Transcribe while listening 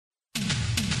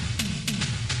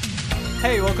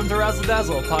Hey, welcome to Razzle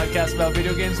Dazzle, a podcast about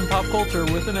video games and pop culture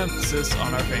with an emphasis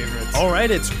on our favorites. All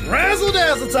right, it's Razzle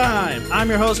Dazzle time. I'm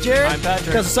your host, Jared. I'm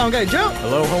Patrick. That's the sound guy, Joe.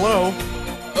 Hello, hello.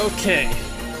 Okay,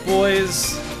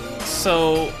 boys.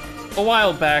 So, a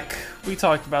while back, we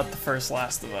talked about the first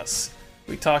Last of Us.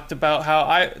 We talked about how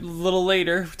a little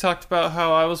later, we talked about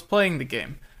how I was playing the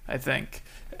game, I think.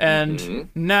 And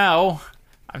now,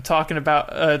 I'm talking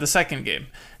about the second game.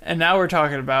 And now we're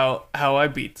talking about how I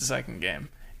beat the second game.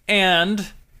 And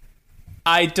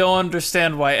I don't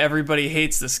understand why everybody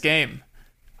hates this game.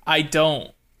 I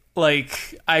don't.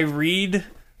 Like, I read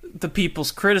the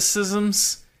people's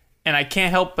criticisms, and I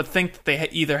can't help but think that they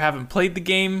either haven't played the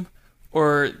game,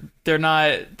 or they're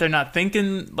not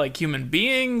thinking like human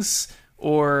beings,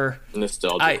 or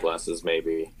nostalgia glasses,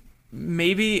 maybe.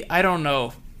 Maybe, I don't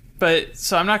know. But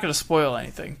so I'm not going to spoil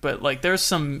anything, but like there's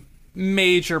some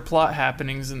major plot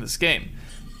happenings in this game.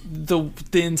 The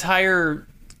entire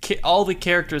all the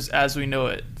characters as we know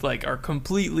it like are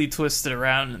completely twisted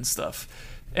around and stuff,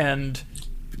 and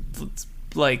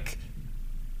like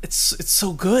it's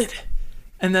so good.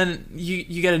 And then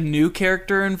you get a new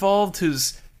character involved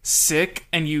who's sick,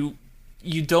 and you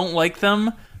don't like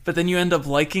them, but then you end up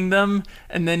liking them,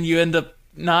 and then you end up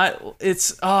not.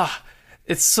 It's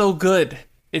so good.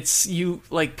 It's you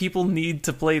like people need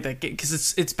to play that game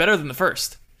because it's better than the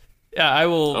first. Yeah, I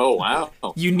will. Oh wow!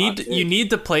 You need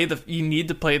to play the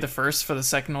first for the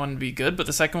second one to be good, but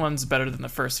the second one's better than the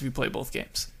first if you play both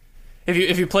games.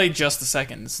 If you play just the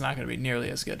second, it's not going to be nearly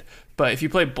as good. But if you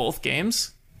play both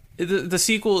games, the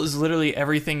sequel is literally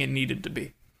everything it needed to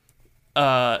be,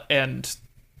 and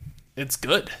it's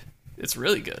good. It's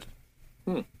really good.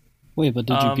 Wait, but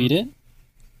did you beat it?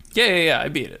 Yeah, I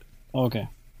beat it. Oh, okay.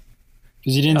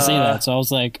 Because you didn't say that, so I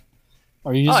was like,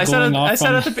 "Are you just going off?" I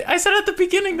said at the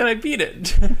beginning that I beat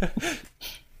it.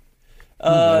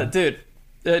 Dude,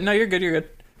 no, you're good.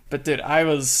 But dude, I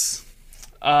was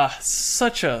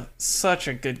such a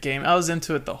good game. I was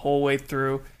into it the whole way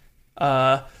through.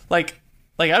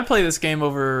 Like I'd play this game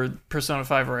over Persona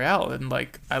 5 Royale, and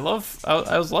like I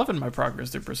was loving my progress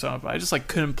through Persona 5. I just like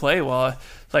couldn't play while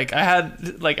I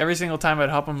had like every single time I'd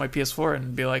hop on my PS4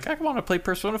 and be like, I want to play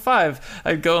Persona 5.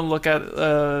 I'd go and look at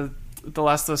The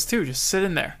Last of Us 2, just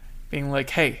sitting there being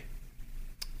like, hey,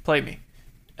 play me.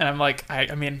 And I'm like,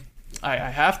 I mean I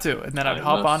have to, and then I'd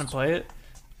hop on and play it.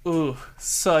 Ooh,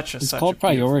 it's called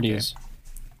priorities.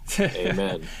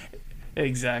 Amen.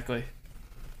 Exactly.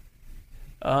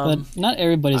 But not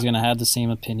everybody's gonna have the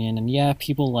same opinion, and yeah,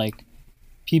 people like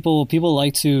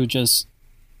to just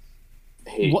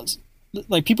hate.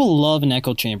 Like people love an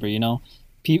echo chamber, you know.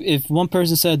 If one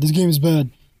person said this game is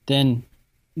bad, then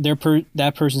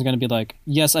that person's gonna be like,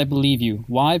 yes, I believe you.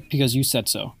 Why? Because you said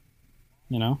so.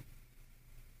 You know.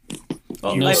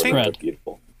 Well,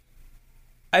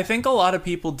 I think a lot of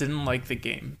people didn't like the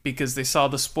game because they saw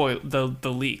the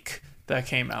leak that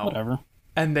came out. Whatever.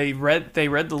 And they read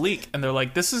the leak, and they're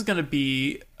like, this is gonna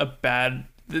be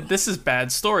this is bad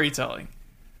storytelling.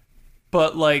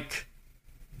 But like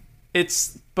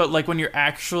when you're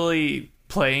actually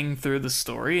playing through the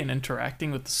story and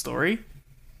interacting with the story,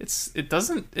 it's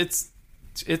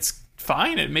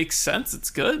fine. It makes sense. It's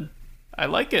good. I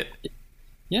like it.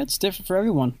 Yeah, it's different for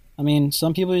everyone. I mean,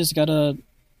 some people just gotta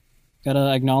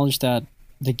acknowledge that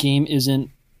the game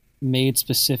isn't made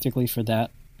specifically for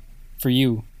that, for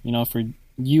you. You know, for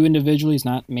you individually, it's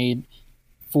not made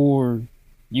for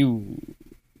you.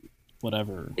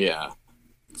 Whatever. Yeah,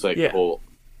 it's like the whole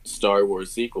Star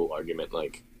Wars sequel argument.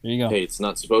 Like, there you go. Hey, it's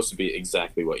not supposed to be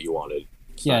exactly what you wanted.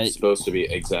 It's not supposed to be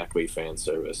exactly fan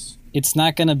service. It's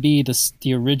not going to be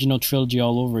the original trilogy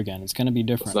all over again. It's going to be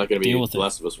different. It's not going to be The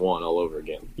Last of Us 1 all over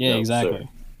again. Yeah, exactly. Sir.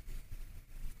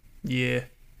 Yeah.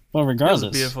 Well, regardless. It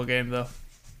was a beautiful game, though.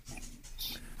 I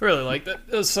really liked it.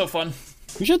 It was so fun.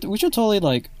 We should totally,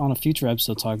 like, on a future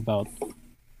episode talk about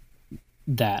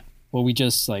that, what we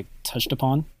just, like, touched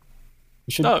upon.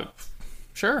 We should. Oh,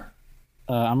 sure.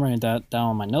 I'm writing that down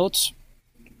on my notes.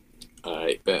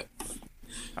 I bet.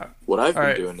 What I've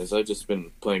been doing is I've just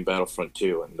been playing Battlefront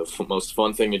 2, and the most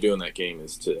fun thing to do in that game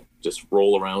is to just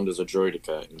roll around as a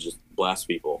droideka and just blast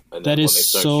people. And then that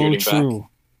is so true.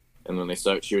 And when they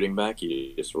start shooting back,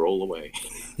 you just roll away.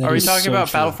 Are we talking about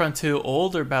true. Battlefront 2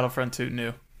 old or Battlefront 2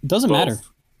 new? It doesn't matter.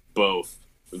 Both.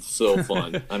 It's so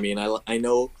fun. I mean, I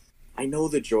know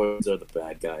the droids are the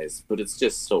bad guys, but it's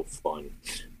just so fun.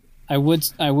 I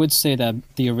would say that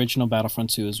the original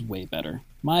Battlefront 2 is way better.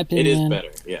 My opinion. It is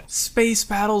better, yes. Space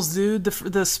battles, dude.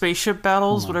 The spaceship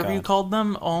battles, whatever you called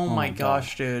them. Oh my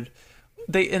gosh, dude.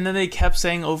 And then they kept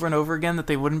saying over and over again that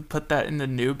they wouldn't put that in the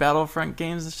new Battlefront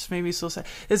games. It just made me so sad.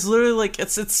 It's literally like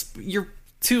it's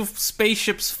two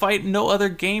spaceships fight. No other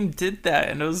game did that,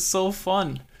 and it was so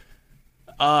fun.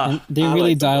 And they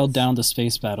really dialed down the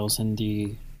space battles in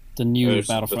the new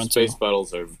Battlefront 2. The space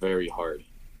battles are very hard,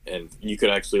 and you could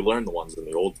actually learn the ones in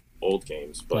the old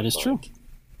games. But that is true.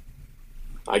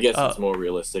 I guess it's more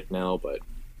realistic now, but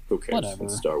who cares? Whatever.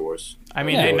 It's Star Wars. I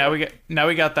mean, hey, now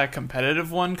we got that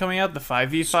competitive one coming out, the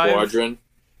 5v5 Squadron.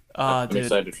 I'm dude,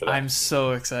 excited for that. I'm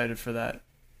so excited for that,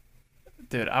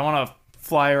 dude. I want to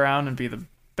fly around and be the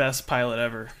best pilot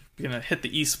ever. You're gonna hit the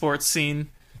esports scene.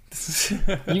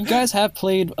 You guys have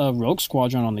played Rogue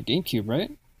Squadron on the GameCube,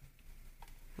 right?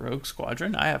 Rogue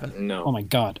Squadron? I haven't. No. Oh my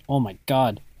god.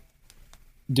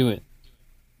 Do it.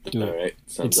 Do it. All right.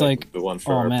 Sounds it's like the one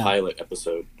for our pilot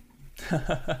episode.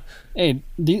 Hey,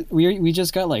 we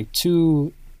just got like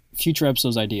 2 future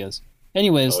episodes ideas.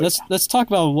 Anyways, let's talk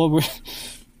about what we're.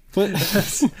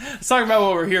 Let's talk about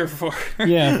what we're here for.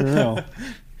 Yeah, for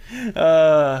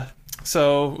real.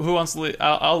 So who wants to lead?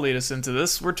 I'll lead us into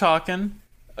this. We're talking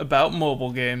about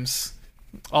mobile games,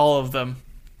 all of them.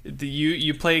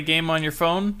 You play a game on your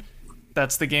phone,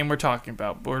 that's the game we're talking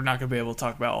about. We're not gonna be able to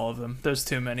talk about all of them. There's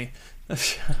too many.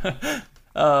 But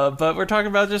we're talking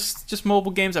about just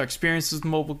mobile games, our experiences with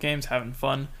mobile games, having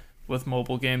fun with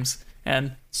mobile games.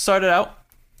 And started out,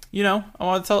 I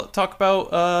want to talk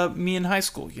about me in high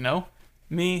school.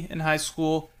 Me in high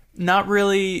school, not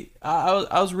really.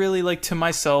 I was really like to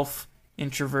myself,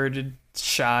 introverted,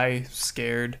 shy,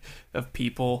 scared of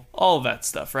people, all of that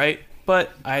stuff, right?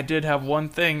 But I did have one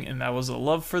thing, and that was a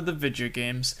love for the video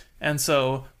games. And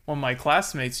so when my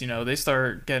classmates, they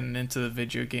start getting into the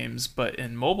video games, but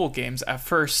in mobile games, at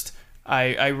first,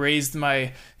 I raised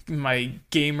my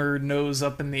gamer nose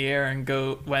up in the air and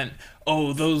went,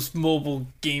 oh, those mobile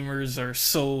gamers are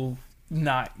so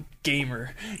not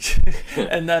gamer.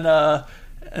 and then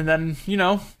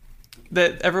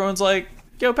that everyone's like,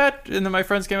 yo, Pat, and then my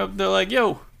friends came up, they're like,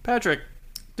 yo, Patrick,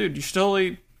 dude, you should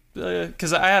totally,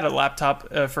 because I had a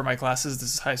laptop for my classes.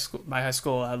 This is high school. My high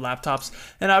school had laptops,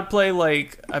 and I'd play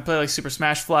like Super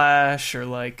Smash Flash or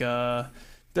like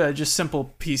just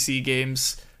simple PC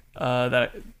games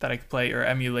that I could play, or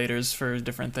emulators for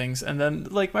different things. And then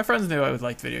like my friends knew I would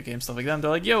like video games, stuff like that. And they're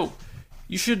like, yo,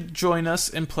 you should join us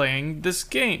in playing this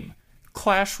game,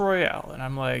 Clash Royale. And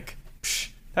I'm like,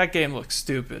 psh, that game looks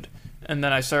stupid. And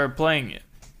then I started playing it,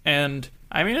 and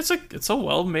I mean, it's a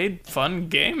well-made, fun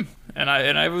game, and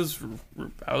I was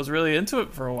really into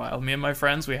it for a while. Me and my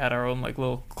friends, we had our own like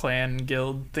little clan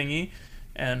guild thingy,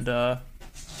 and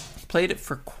played it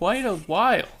for quite a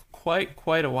while,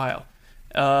 quite a while.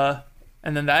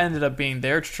 And then that ended up being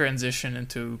their transition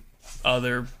into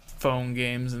other phone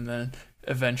games, and then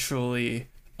eventually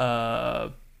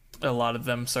a lot of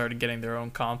them started getting their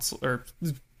own console, or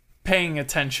paying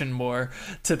attention more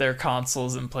to their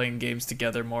consoles and playing games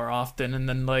together more often. And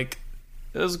then like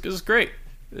it was great.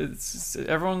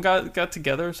 Everyone got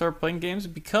together and started playing games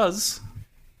because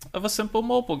of a simple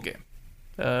mobile game.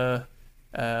 A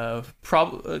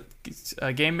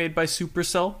game made by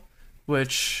Supercell,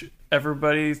 which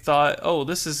everybody thought, oh,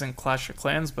 this isn't Clash of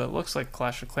Clans, but it looks like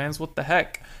Clash of Clans, what the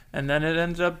heck? And then it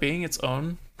ended up being its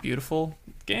own beautiful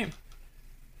game.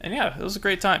 And yeah, it was a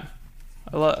great time.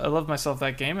 I love myself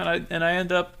that game, and I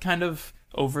end up kind of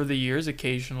over the years,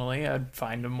 occasionally I'd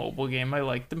find a mobile game I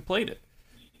liked and played it.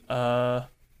 Yeah.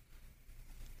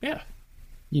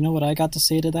 You know what I got to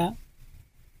say to that?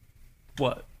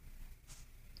 What?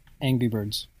 Angry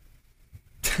Birds.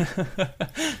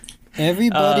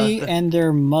 Everybody and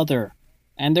their mother,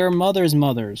 and their mother's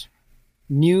mothers,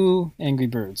 knew Angry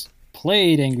Birds,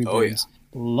 played Angry Birds,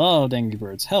 loved Angry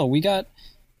Birds. Hell, we got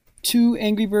 2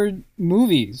 Angry Bird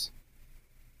movies.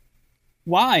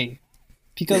 Why?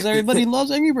 Because everybody loves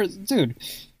Angry Birds, dude.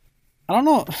 I don't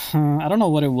know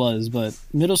what it was, but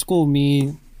middle school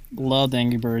me loved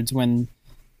Angry Birds. When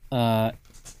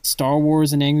Star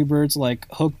Wars and Angry Birds like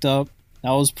hooked up,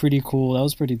 that was pretty cool. That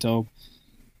was pretty dope.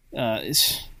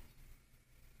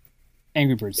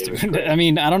 Angry Birds, dude. I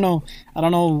mean, I don't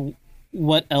know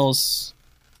what else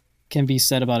can be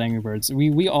said about Angry Birds.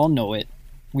 We all know it.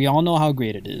 We all know how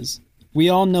great it is. We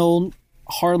all know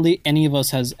hardly any of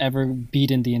us has ever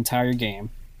beaten the entire game.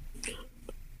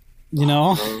 You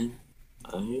know?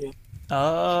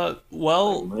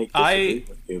 Well,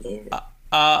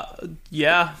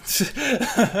 yeah. Now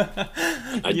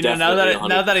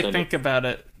that I think about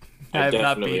it, I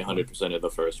definitely 100% of the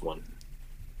first one.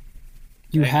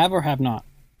 You have or have not?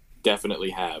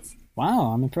 Definitely have.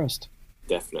 Wow, I'm impressed.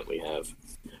 Definitely have.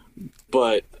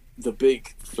 But the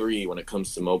big 3 when it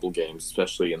comes to mobile games,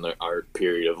 especially in our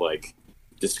period of like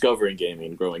discovering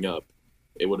gaming growing up,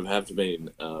 it would have to been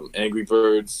Angry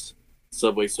Birds,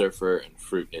 Subway Surfer, and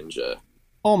Fruit Ninja.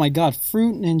 Oh my God,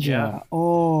 Fruit Ninja. Yeah.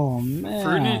 Oh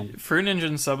man. Fruit Ninja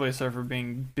and Subway Surfer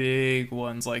being big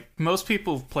ones. Like most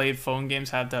people who've played phone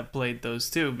games have to have played those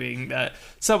too, being that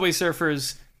Subway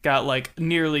Surfers got like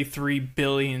nearly 3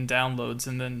 billion downloads,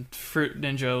 and then Fruit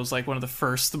Ninja was like one of the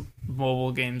first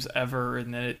mobile games ever,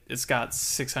 and then it's got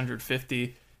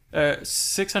 650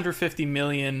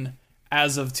 million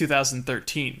as of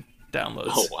 2013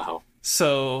 downloads. Oh wow.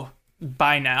 So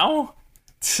by now,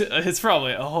 it's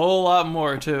probably a whole lot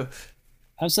more too.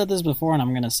 I've said this before and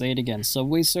I'm going to say it again.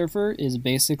 Subway Surfer is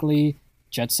basically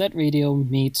Jet Set Radio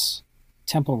meets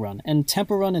Temple Run. And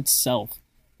Temple Run itself,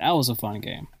 that was a fun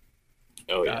game.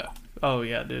 Oh yeah. Oh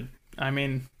yeah, dude. I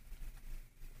mean,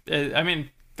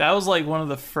 that was like one of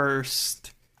the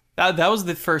first. That was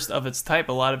the first of its type.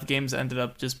 A lot of games ended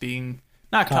up just being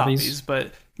not copies,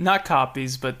 but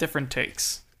different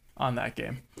takes on that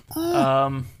game.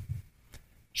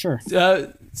 Sure.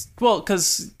 Well,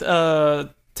 because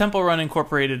Temple Run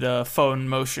incorporated phone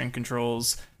motion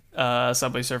controls.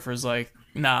 Subway Surfer's like,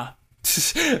 nah,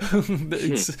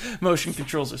 motion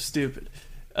controls are stupid.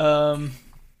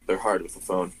 They're hard with the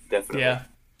phone, definitely. Yeah.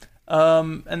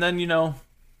 And then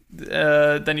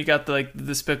then you got the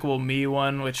Despicable Me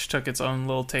one, which took its own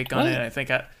little take on it. I think,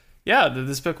 the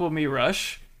Despicable Me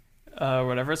Rush,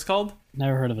 whatever it's called.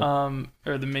 Never heard of it.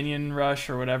 Or the Minion Rush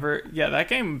or whatever. Yeah, that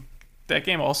game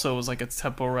also was like a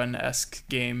Temple Run-esque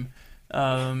game.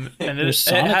 And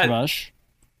Sonic Rush.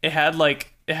 It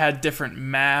had different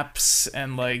maps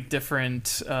and like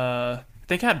different. I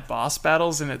think it had boss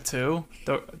battles in it too.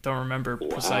 Don't remember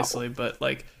precisely, but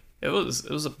like it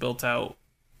was a built out.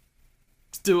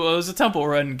 It was a Temple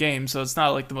Run game, so it's not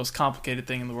like the most complicated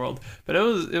thing in the world, but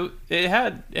it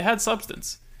had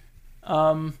substance.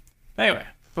 Anyway,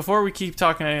 before we keep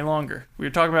talking any longer, we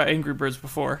were talking about Angry Birds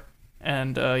before,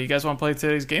 and you guys want to play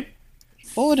today's game?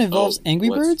 Oh, it involves Angry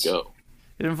Birds? Let's go.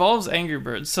 It involves Angry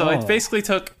Birds. So it basically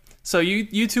took. So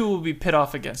you two will be pit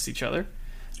off against each other.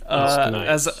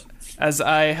 Nice. As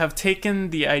I have taken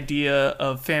the idea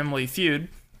of Family Feud,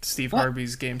 Steve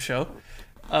Harvey's game show.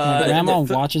 My grandma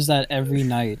watches that every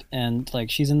night, and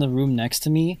like she's in the room next to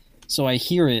me, so I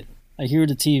hear it. I hear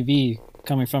the TV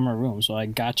coming from her room, so I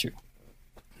got you.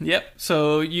 Yep.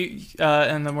 So you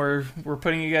and then we're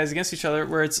putting you guys against each other.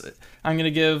 Where I'm gonna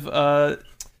give a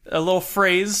little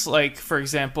phrase, like for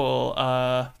example,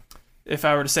 if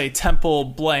I were to say Temple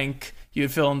blank, you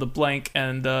would fill in the blank,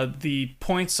 and the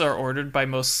points are ordered by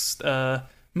most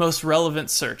relevant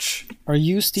search. Are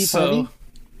you Steve Harvey?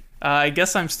 I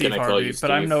guess I'm Steve Harvey,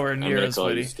 but I'm nowhere near as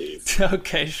witty.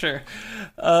 Okay, sure.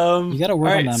 You gotta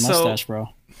work on that mustache, bro.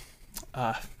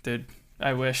 Dude,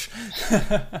 I wish.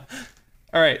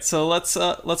 All right, so let's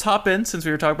hop in. Since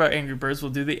we were talking about Angry Birds,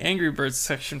 we'll do the Angry Birds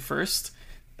section first.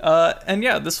 And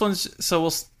yeah, this one's so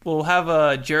we'll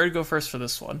have Jared go first for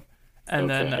this one, and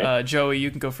then Joey,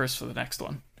 you can go first for the next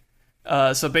one.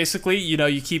 So basically,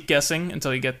 you keep guessing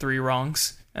until you get 3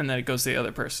 wrongs, and then it goes to the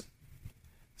other person.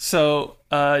 So,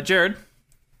 Jared,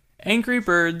 Angry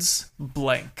Birds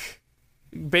blank.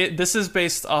 This is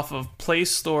based off of Play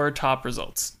Store top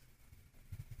results.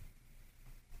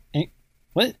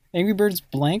 What? Angry Birds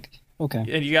blank? Okay.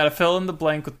 And you got to fill in the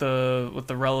blank with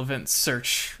the relevant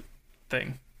search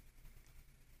thing.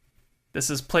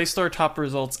 This is Play Store top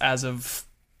results as of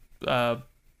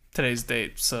today's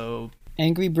date. So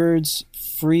Angry Birds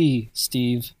free,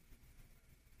 Steve.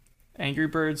 Angry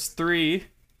Birds 3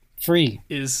 free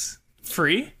is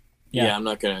free? Yeah, I'm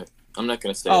not gonna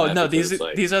say. Oh no, these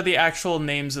are the actual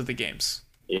names of the games.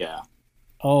 Yeah.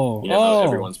 Oh. How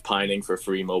everyone's pining for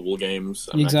free mobile games.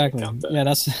 Exactly. Yeah,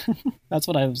 that's that's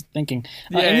what I was thinking.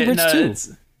 Angry Birds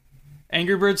 2.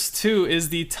 Angry Birds 2 is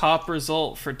the top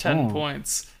result for 10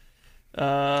 points.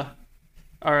 All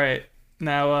right.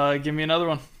 Now give me another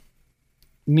one.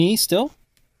 Me still?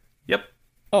 Yep.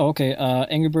 Oh, okay.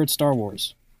 Angry Birds Star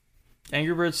Wars.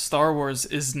 Angry Birds Star Wars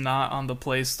is not on the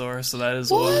Play Store, so that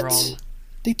is one wrong.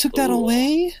 They took that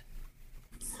away?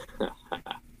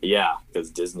 Yeah,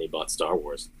 because Disney bought Star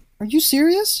Wars. Are you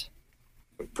serious?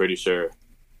 I'm pretty sure,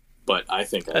 but I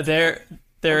think there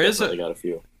is a got a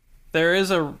few. There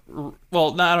is a I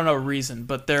don't know reason,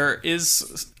 but there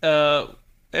is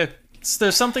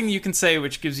there's something you can say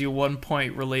which gives you 1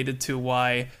 point related to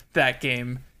why that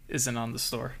game isn't on the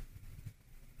store.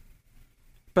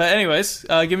 But anyways,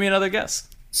 give me another guess.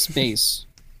 Space.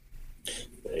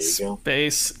 There you go.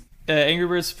 Space. Angry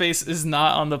Birds Space is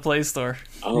not on the Play Store.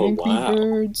 Oh, Angry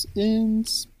Birds in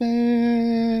Space.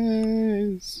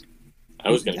 I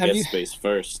was gonna guess Space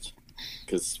first,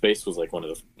 because Space was like one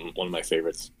of my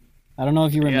favorites. I don't know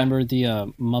if you remember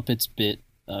the Muppets bit,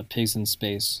 Pigs in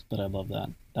Space, but I love that.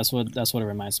 That's what it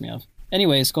reminds me of.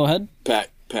 Anyways, go ahead. Pat,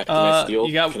 can I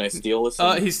steal? Can I steal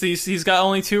this? He's got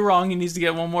only 2 wrong. He needs to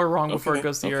get 1 more wrong before it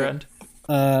goes to your end.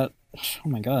 Oh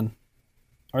my god.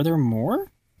 Are there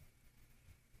more?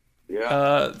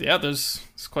 Yeah. Yeah, there's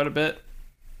quite a bit.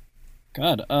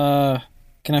 God.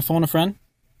 Can I phone a friend?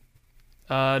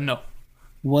 No.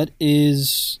 What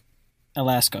is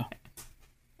Alaska?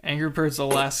 Angry Birds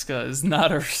Alaska is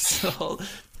not a result.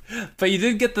 But you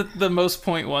did get the most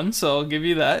point one, so I'll give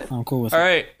you that. I'm cool with it. All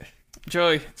right,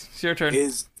 Joey, it's your turn.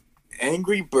 Is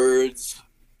Angry Birds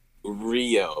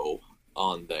Rio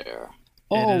on there?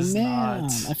 Oh, man.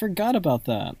 I forgot about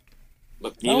that.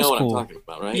 But you know what I'm talking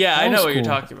about, right? Yeah, I know what you're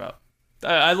talking about.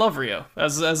 I love Rio.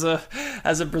 As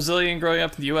a Brazilian growing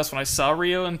up in the U.S., when I saw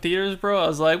Rio in theaters, bro, I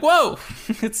was like, whoa,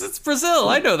 it's Brazil.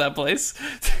 I know that place.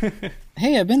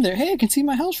 Hey, I've been there. Hey, I can see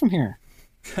my house from here.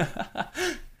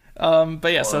 But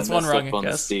yes, that's one wrong, I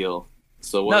guess. Steal.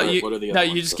 So what are the other ones? No,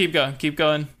 you just keep going. Keep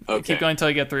going. Okay. Keep going until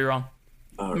you get 3 wrong.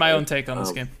 My own take on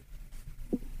this game.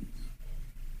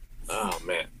 Oh,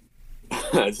 man.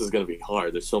 This is going to be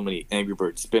hard. There's so many Angry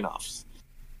Birds spin-offs.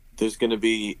 There's going to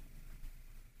be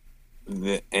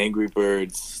the Angry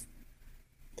Birds.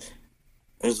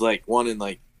 There's like one in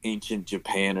like ancient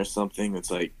Japan or something. It's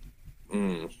like,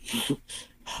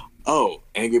 Oh,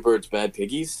 Angry Birds Bad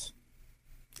Piggies?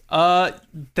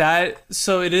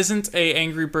 So it isn't a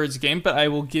Angry Birds game, but I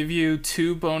will give you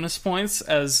 2 bonus points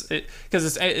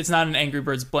because it's not an Angry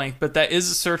Birds blank, but that is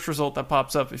a search result that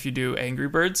pops up if you do Angry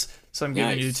Birds. So I'm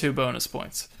giving you 2 bonus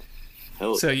points.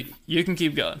 So you can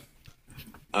keep going.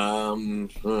 Man,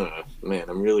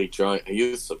 I'm really trying. I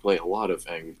used to play a lot of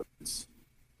Angry Birds.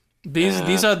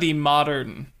 These are the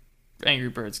modern Angry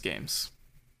Birds games.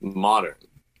 Modern.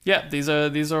 Yeah, these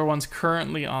are ones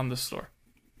currently on the store.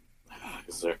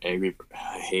 Is there Angry?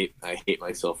 I hate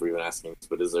myself for even asking this,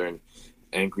 but is there an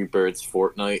Angry Birds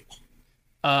Fortnite?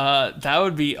 That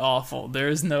would be awful. There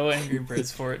is no Angry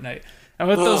Birds Fortnite. And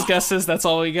with those guesses, that's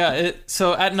all we got.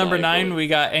 So at number 9, we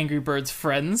got Angry Birds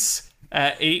Friends.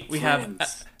 At 8, we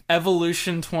have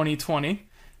Evolution 2020.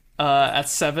 At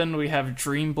 7, we have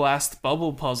Dream Blast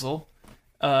Bubble Puzzle.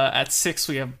 At 6,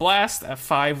 we have Blast. At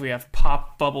 5, we have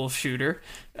Pop Bubble Shooter.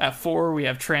 At 4, we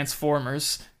have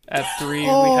Transformers. At 3, we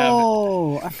have...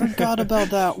 Oh, I forgot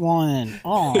about that one.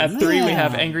 Oh, At 3, we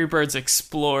have Angry Birds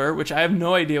Explore, which I have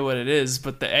no idea what it is,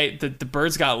 but the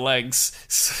birds got legs.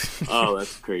 Oh,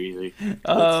 that's crazy.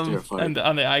 That's terrifying. And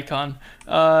on the icon.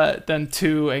 Then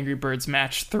 2, Angry Birds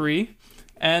Match 3.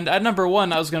 And at number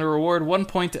 1, I was going to reward 1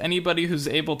 point to anybody who's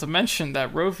able to mention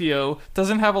that Rovio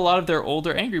doesn't have a lot of their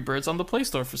older Angry Birds on the Play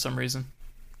Store for some reason.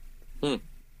 I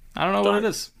don't know what it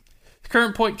is.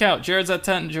 Current point count. Jared's at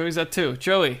 10, Joey's at 2.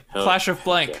 Joey, Clash of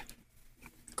Blank.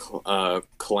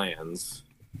 Clans.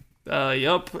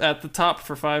 Yup, at the top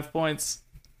for 5 points.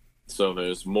 So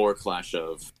there's more Clash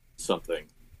of something.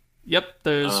 Yep,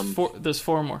 there's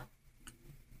 4 more.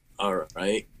 All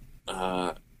right.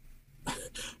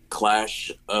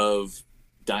 Clash of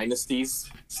Dynasties,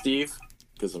 Steve?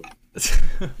 Because I'm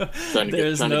trying to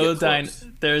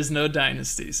there's no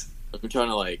dynasties. I'm trying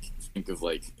to think of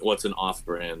what's an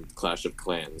off-brand Clash of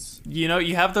Clans.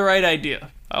 You have the right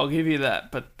idea. I'll give you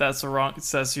that, but that's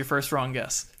your first wrong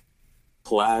guess.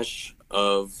 Clash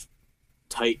of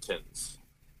Titans.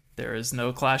 There is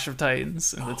no Clash of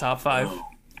Titans in the top 5. No.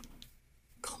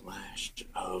 Clash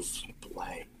of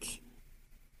blank.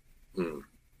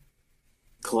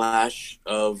 Clash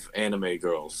of Anime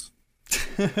Girls.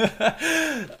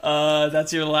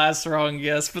 That's your last wrong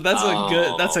guess, but that's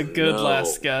a good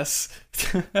last guess.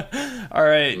 All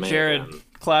right, man. Jared,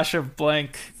 Clash of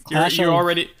blank. You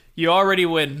already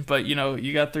win, but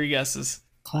you got 3 guesses.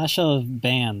 Clash of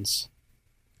Bands.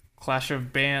 Clash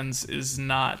of Bands is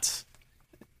not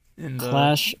in the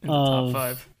top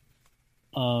 5.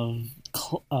 I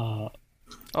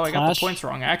got the points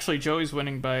wrong. Actually, Joey's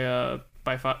winning by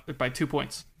 2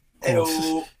 points.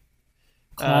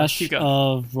 Clash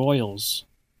of Royals.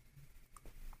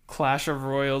 Clash of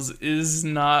Royals is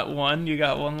not one. You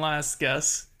got one last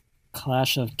guess.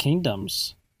 Clash of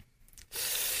Kingdoms.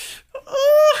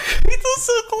 Oh, it's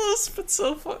so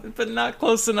close, but not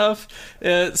close enough.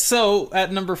 So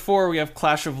at number 4, we have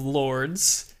Clash of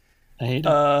Lords. I hate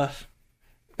it.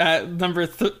 At number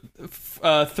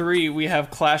 3, we have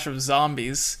Clash of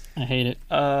Zombies. I hate it.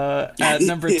 At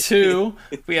number 2,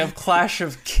 we have Clash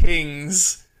of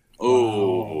Kings.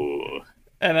 Oh.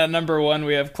 And at number 1,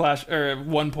 we have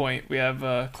 1 point. We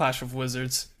have Clash of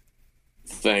Wizards.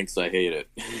 Thanks, I hate it.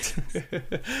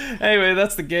 Anyway,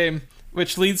 that's the game,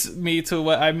 which leads me to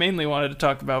what I mainly wanted to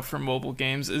talk about for mobile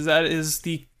games. That is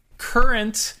the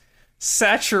current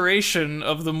saturation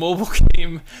of the mobile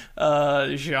game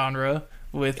genre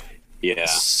with Yeah.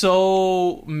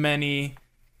 So many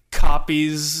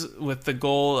copies with the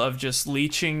goal of just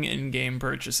leeching in-game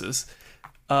purchases.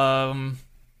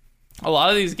 A lot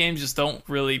of these games just don't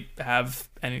really have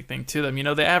anything to them. You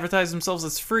know, they advertise themselves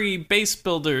as free base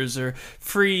builders or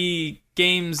free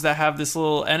games that have this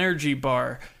little energy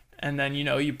bar. And then, you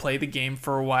know, you play the game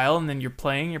for a while and then you're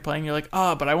playing, you're like,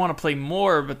 but I want to play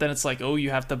more. But then it's like, oh, you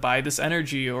have to buy this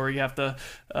energy, or you have to,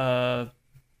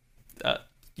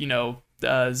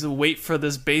 wait for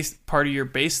this base part of your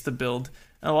base to build.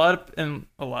 And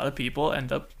a lot of people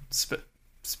end up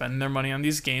spending their money on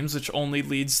these games, which only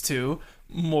leads to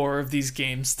more of these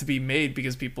games to be made,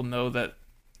 because people know that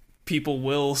people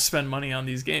will spend money on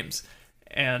these games.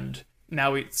 And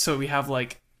now we have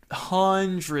like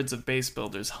hundreds of base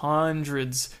builders,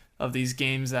 hundreds of these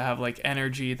games that have like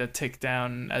energy that tick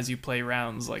down as you play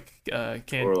rounds, like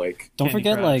don't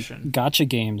forget like gacha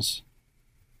games.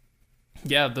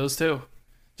 Yeah, those too.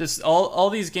 Just all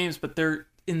these games, but they're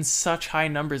in such high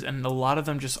numbers, and a lot of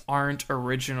them just aren't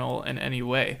original in any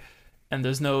way. And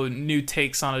there's no new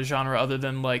takes on a genre other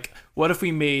than like, what if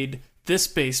we made this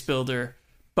base builder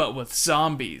but with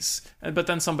zombies? But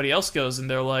then somebody else goes and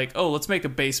they're like, oh, let's make a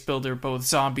base builder but with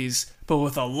zombies, but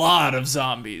with a lot of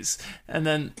zombies. And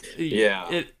then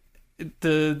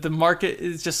the market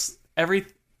is just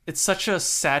it's such a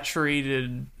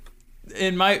saturated,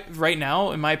 in my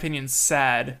opinion,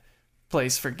 sad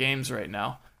place for games right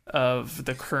now of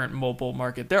the current mobile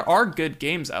market. There are good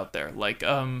games out there, like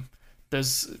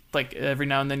there's like every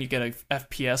now and then you get a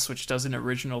FPS which does an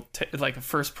original like a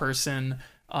first person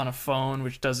on a phone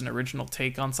which does an original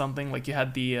take on something. Like you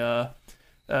had the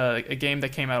a game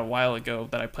that came out a while ago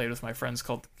that I played with my friends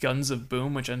called Guns of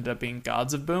Boom, which ended up being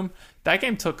Gods of Boom. That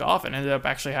game took off and ended up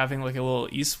actually having like a little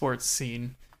esports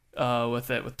scene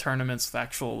with it, with tournaments with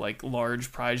actual like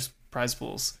large prize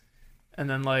pools. And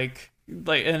then and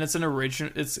it's an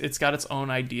original, it's got its own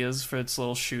ideas for its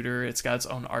little shooter, it's got its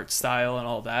own art style and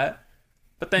all that.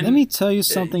 But then let me tell you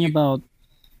something about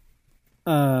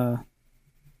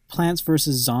Plants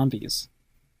vs. Zombies.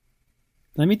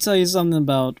 Let me tell you something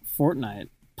about Fortnite,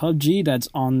 PUBG, that's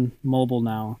on mobile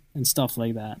now and stuff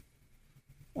like that.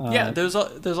 There's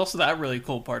also that really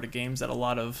cool part of games that a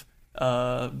lot of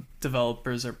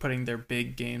developers are putting their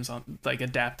big games on, like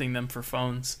adapting them for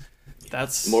phones.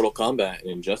 That's Mortal Kombat and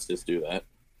Injustice do that.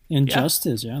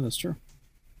 Injustice, yeah, that's true.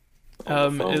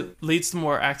 It leads to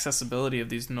more accessibility of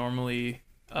these normally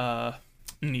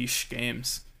niche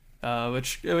games,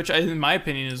 which in my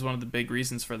opinion is one of the big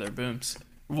reasons for their booms.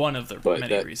 One of the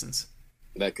many reasons.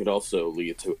 That could also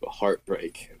lead to a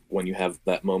heartbreak when you have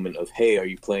that moment of, hey, are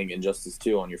you playing Injustice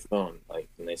 2 on your phone? Like,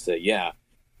 and they say, yeah.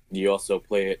 You also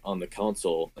play it on the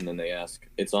console, and then they ask,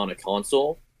 it's on a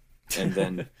console? And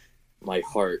then my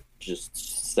heart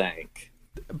just sank.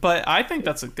 But I think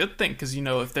that's a good thing, because, you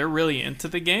know, if they're really into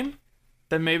the game,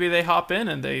 then maybe they hop in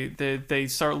and they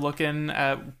start looking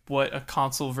at what a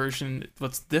console version,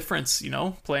 what's the difference, you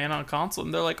know, playing on console,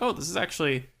 and they're like, oh, it's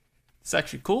actually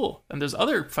cool, and there's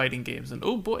other fighting games, and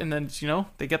oh boy, and then, you know,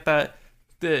 they get that.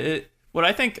 What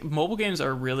I think mobile games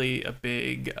are really a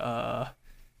big,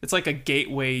 it's like a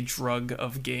gateway drug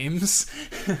of games,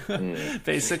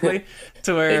 basically,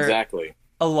 to where exactly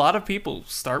a lot of people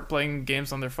start playing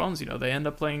games on their phones. You know, they end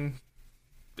up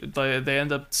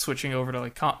switching over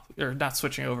to or not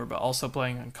switching over, but also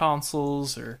playing on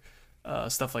consoles or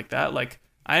stuff like that. Like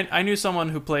I knew someone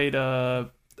who played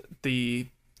the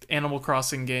Animal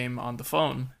Crossing game on the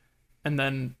phone, and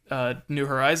then New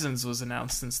Horizons was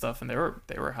announced and stuff, and they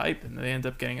were hype, and they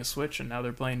ended up getting a Switch, and now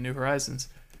they're playing New Horizons.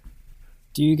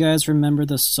 Do you guys remember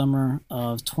the summer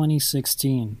of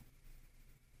 2016?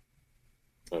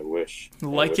 I wish.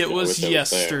 It was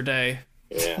yesterday.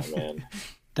 Yeah, man.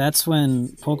 That's when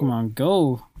Pokemon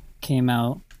Go came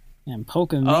out, and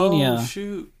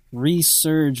Pokemania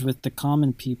resurged with the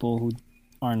common people who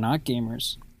are not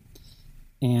gamers.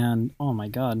 And oh my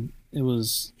god, it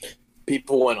was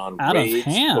people went on out raids,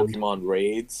 of hand. Pokemon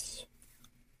raids.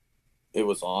 It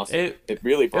was awesome. It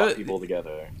really brought people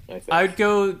together, I think. I would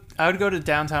go to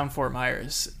downtown Fort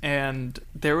Myers, and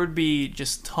there would be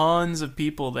just tons of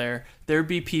people there. There would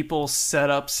be people set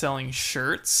up selling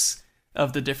shirts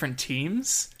of the different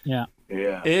teams. Yeah.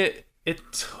 It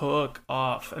took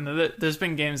off, and there's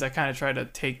been games that kind of try to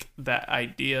take that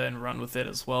idea and run with it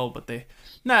as well, but they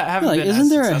haven't been. Isn't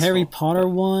there successful. A Harry Potter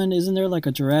one? Isn't there like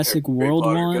a Jurassic World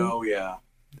one? Go, yeah.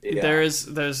 There's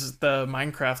the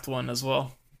Minecraft one as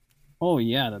well. Oh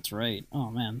yeah, that's right. Oh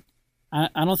man, I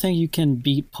don't think you can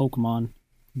beat Pokemon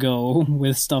Go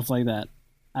with stuff like that,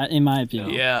 in my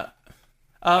opinion. Yeah.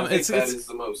 I think that is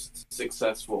the most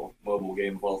successful mobile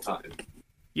game of all time.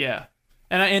 Yeah.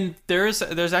 And there's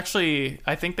actually,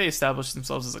 I think they established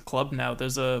themselves as a club now.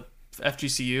 There's a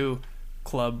FGCU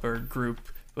club or group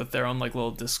with their own like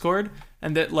little Discord,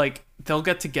 and that like they'll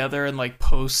get together and like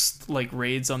post like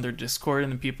raids on their Discord,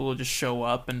 and then people will just show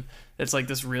up, and it's like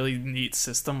this really neat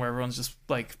system where everyone's just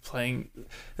like playing.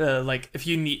 Like if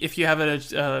you have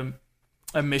a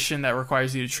mission that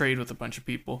requires you to trade with a bunch of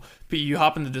people, but you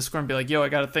hop in the Discord and be like, yo, I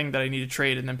got a thing that I need to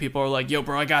trade, and then people are like, yo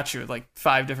bro, I got you, like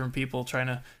 5 different people trying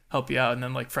to help you out, and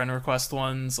then like friend request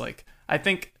ones. Like I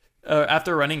think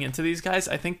after running into these guys,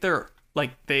 I think they're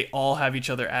like they all have each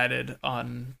other added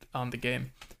on the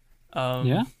game.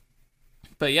 Yeah.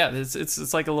 But yeah,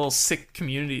 it's like a little sick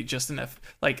community, just in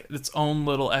like its own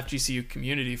little FGCU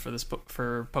community for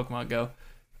Pokemon Go.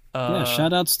 Yeah,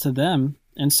 shout outs to them.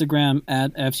 Instagram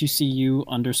at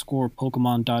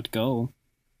FGCU_Pokemon.go.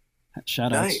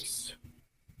 Shout outs. Nice.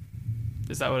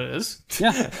 Is that what it is?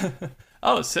 Yeah.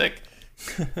 Oh, sick.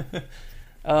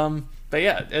 But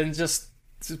yeah, and just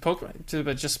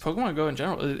Pokemon Go in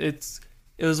general. It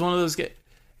was one of those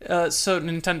so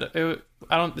Nintendo.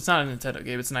 It's not a Nintendo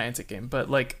game. It's a Niantic game. But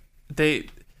like they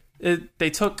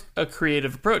took a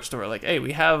creative approach to where like, hey,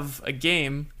 we have a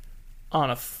game on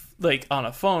a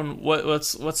phone.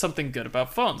 What's something good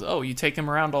about phones? Oh, you take them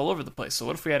around all over the place. So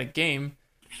what if we had a game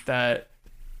that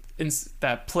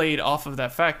played off of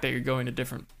that fact that you're going to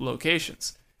different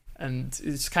locations? And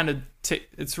it's kind of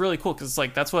it's really cool because it's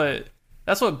like that's what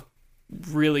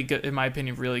really good, in my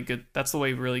opinion, really good. That's the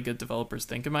way really good developers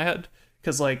think in my head.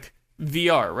 Because like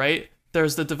VR, right?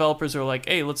 There's the developers who are like,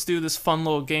 hey, let's do this fun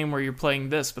little game where you're playing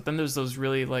this. But then there's those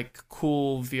really like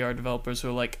cool VR developers who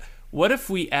are like, what if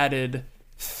we added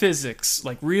physics,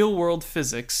 like real world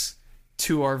physics,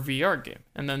 to our VR game?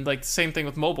 And then like the same thing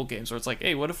with mobile games where it's like,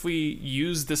 hey, what if we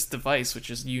use this device, which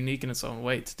is unique in its own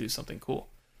way, to do something cool?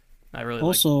 And I really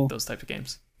like those type of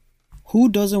games. Who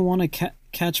doesn't want to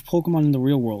catch Pokemon in the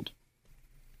real world?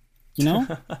 You know?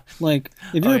 Like,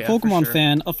 if you're a Pokemon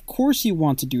fan, of course you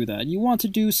want to do that. You want to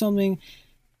do something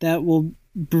that will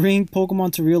bring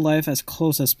Pokemon to real life as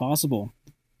close as possible.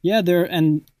 Yeah,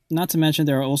 and not to mention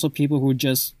there are also people who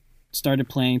just started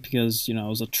playing because, you know, it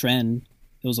was a trend,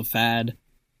 it was a fad,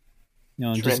 you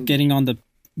know, just getting on the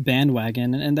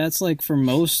bandwagon. And that's like for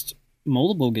most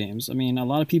mobile games. I mean, a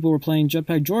lot of people were playing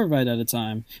Jetpack Joyride at a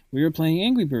time. We were playing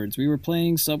Angry Birds. We were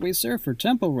playing Subway Surfer,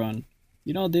 Temple Run.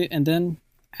 You know, and then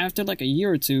after like a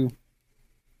year or two,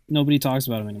 nobody talks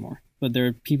about them anymore. But there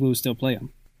are people who still play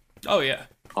them. Oh, yeah.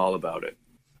 All about it.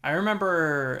 I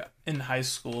remember in high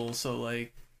school, so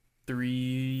like 3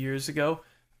 years ago,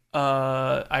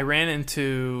 I ran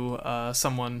into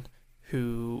someone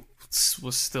who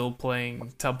was still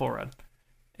playing Temple Run.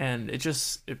 And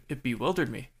it bewildered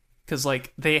me. Because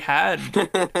like because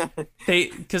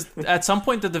at some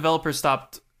point the developer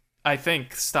stopped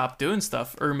doing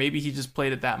stuff, or maybe he just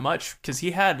played it that much because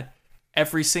he had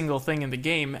every single thing in the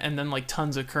game and then like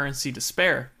tons of currency to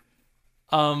spare.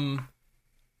 So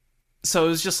it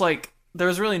was just like there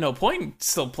was really no point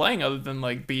still playing other than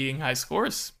like beating high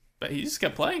scores, but he just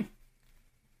kept playing.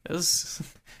 It was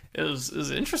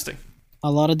interesting.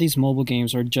 A lot of these mobile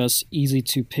games are just easy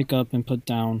to pick up and put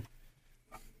down.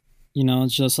 You know,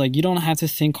 it's just like you don't have to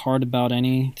think hard about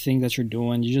anything that you're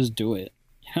doing. You just do it,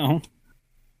 you know?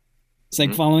 It's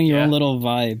like following your own little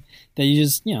vibe that you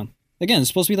just, you know, again, it's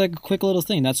supposed to be like a quick little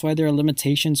thing. That's why there are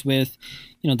limitations with,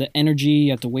 you know, the energy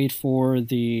you have to wait for,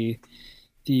 the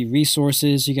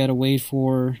resources you got to wait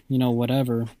for, you know,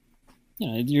 whatever. You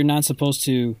know, you're not supposed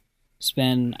to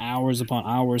spend hours upon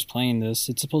hours playing this.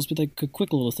 It's supposed to be like a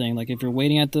quick little thing. Like if you're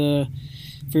waiting for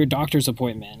your doctor's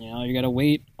appointment, you know, you got to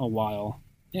wait a while.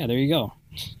 Yeah, there you go.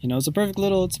 You know, it's a perfect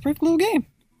little game.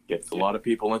 Gets a lot of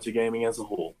people into gaming as a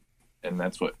whole, and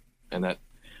that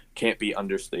can't be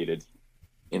understated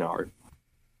in our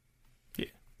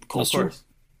culture.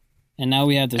 And now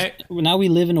we have this. Now we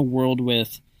live in a world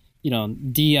with, you know,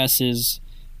 DSs,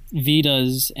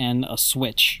 Vitas, and a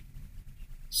Switch.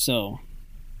 So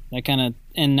that kind of,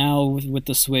 and now with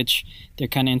the Switch, they're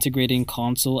kind of integrating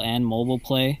console and mobile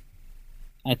play.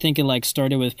 I think it like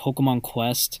started with Pokemon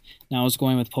Quest. Now it's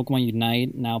going with Pokemon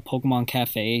Unite. Now Pokemon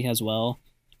Cafe as well.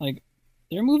 Like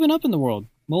they're moving up in the world.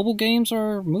 Mobile games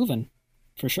are moving,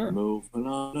 for sure. Moving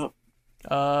on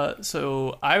up.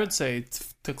 So I would say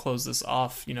to close this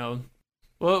off, you know,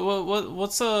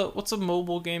 what's a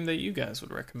mobile game that you guys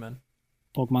would recommend?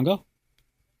 Pokemon Go.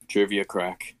 Trivia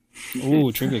Crack.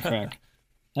 Ooh, Trivia Crack.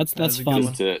 That's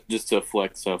fun. Just to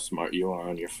flex how smart you are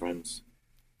on your friends.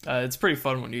 It's pretty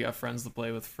fun when you got friends to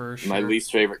play with, for sure. My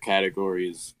least favorite category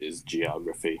is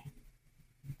geography.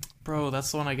 Bro,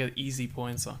 that's the one I get easy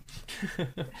points on.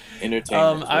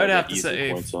 Entertainment. I would have to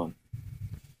say points on.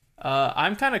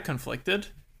 I'm kind of conflicted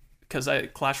because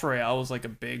Clash Royale was like a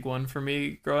big one for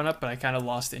me growing up, but I kind of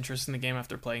lost interest in the game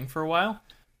after playing for a while.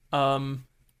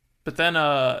 But then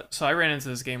so I ran into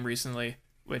this game recently,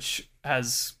 which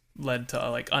has led to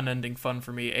like unending fun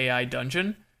for me. AI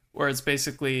Dungeon, where it's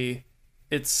basically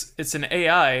it's an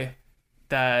AI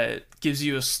that gives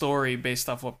you a story based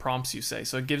off what prompts you say.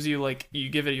 So it gives you like, you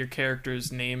give it your character's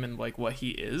name and like what he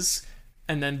is,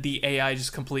 and then the AI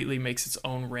just completely makes its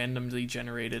own randomly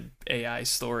generated AI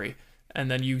story.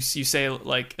 And then you say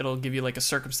like, it'll give you like a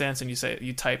circumstance, and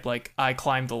you type like, I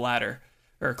climbed the ladder,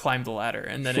 or climbed the ladder,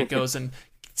 and then it goes and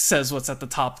says what's at the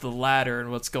top of the ladder and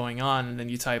what's going on, and then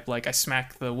you type like, I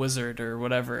smacked the wizard or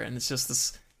whatever, and it's just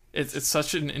this. It's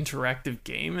such an interactive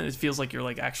game, and it feels like you're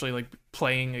like actually like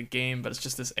playing a game, but it's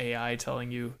just this AI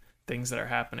telling you things that are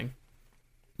happening.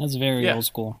 That's very old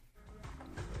school.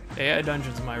 AI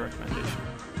Dungeon's my recommendation.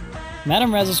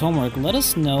 Madam Raz's homework. Let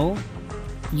us know,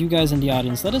 you guys in the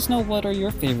audience, let us know what are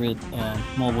your favorite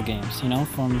mobile games, you know,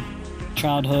 from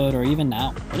childhood or even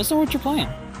now. Let us know what you're playing.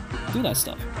 Do that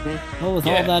stuff. Well, with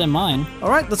all that in mind. All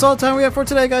right, that's all the time we have for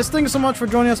today, guys. Thank you so much for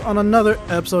joining us on another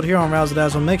episode here on Razzle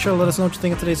Dazzle. Make sure to let us know what you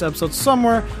think of today's episode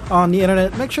somewhere on the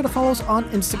internet. Make sure to follow us on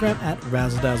Instagram at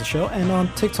Razzle Dazzle Show and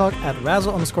on TikTok at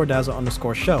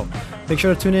Razzle_Dazzle_Show. Make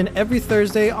sure to tune in every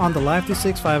Thursday on the Live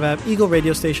 365 app, Eagle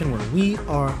radio station, where we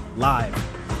are live.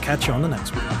 We'll catch you on the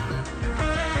next one.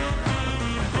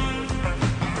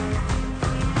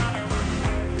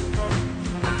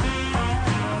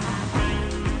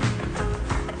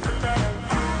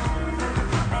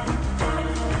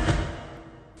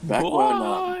 Back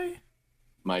when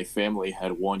my family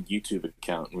had one YouTube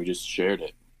account and we just shared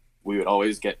it, we would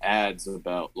always get ads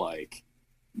about like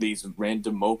these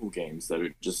random mobile games that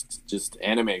are just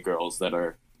anime girls that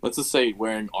are, let's just say,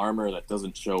 wearing armor that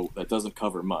doesn't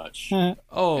cover much.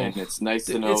 Oh, and it's nice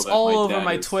to know it's that all my over dad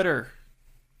my is, Twitter.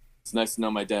 It's nice to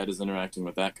know my dad is interacting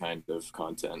with that kind of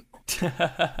content.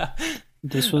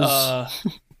 This was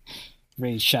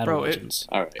Raid Shadow Legends.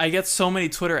 All right. I get so many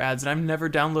Twitter ads, and I've never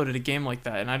downloaded a game like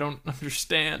that, and I don't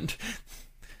understand.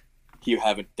 You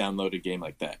haven't downloaded a game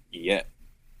like that yet.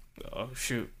 Oh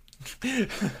shoot.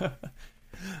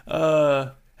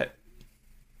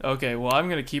 Okay, well, I'm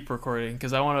gonna keep recording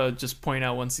because I want to just point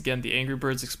out once again the Angry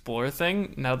Birds Explorer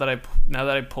thing. Now that I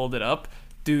pulled it up,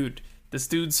 dude, this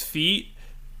dude's feet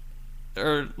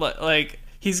are like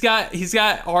he's got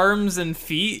arms and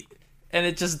feet, and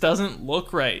it just doesn't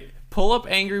look right. Pull up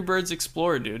Angry Birds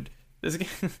Explorer, dude. This game,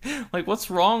 like, what's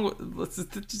wrong? What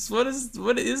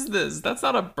is this? That's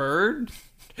not a bird.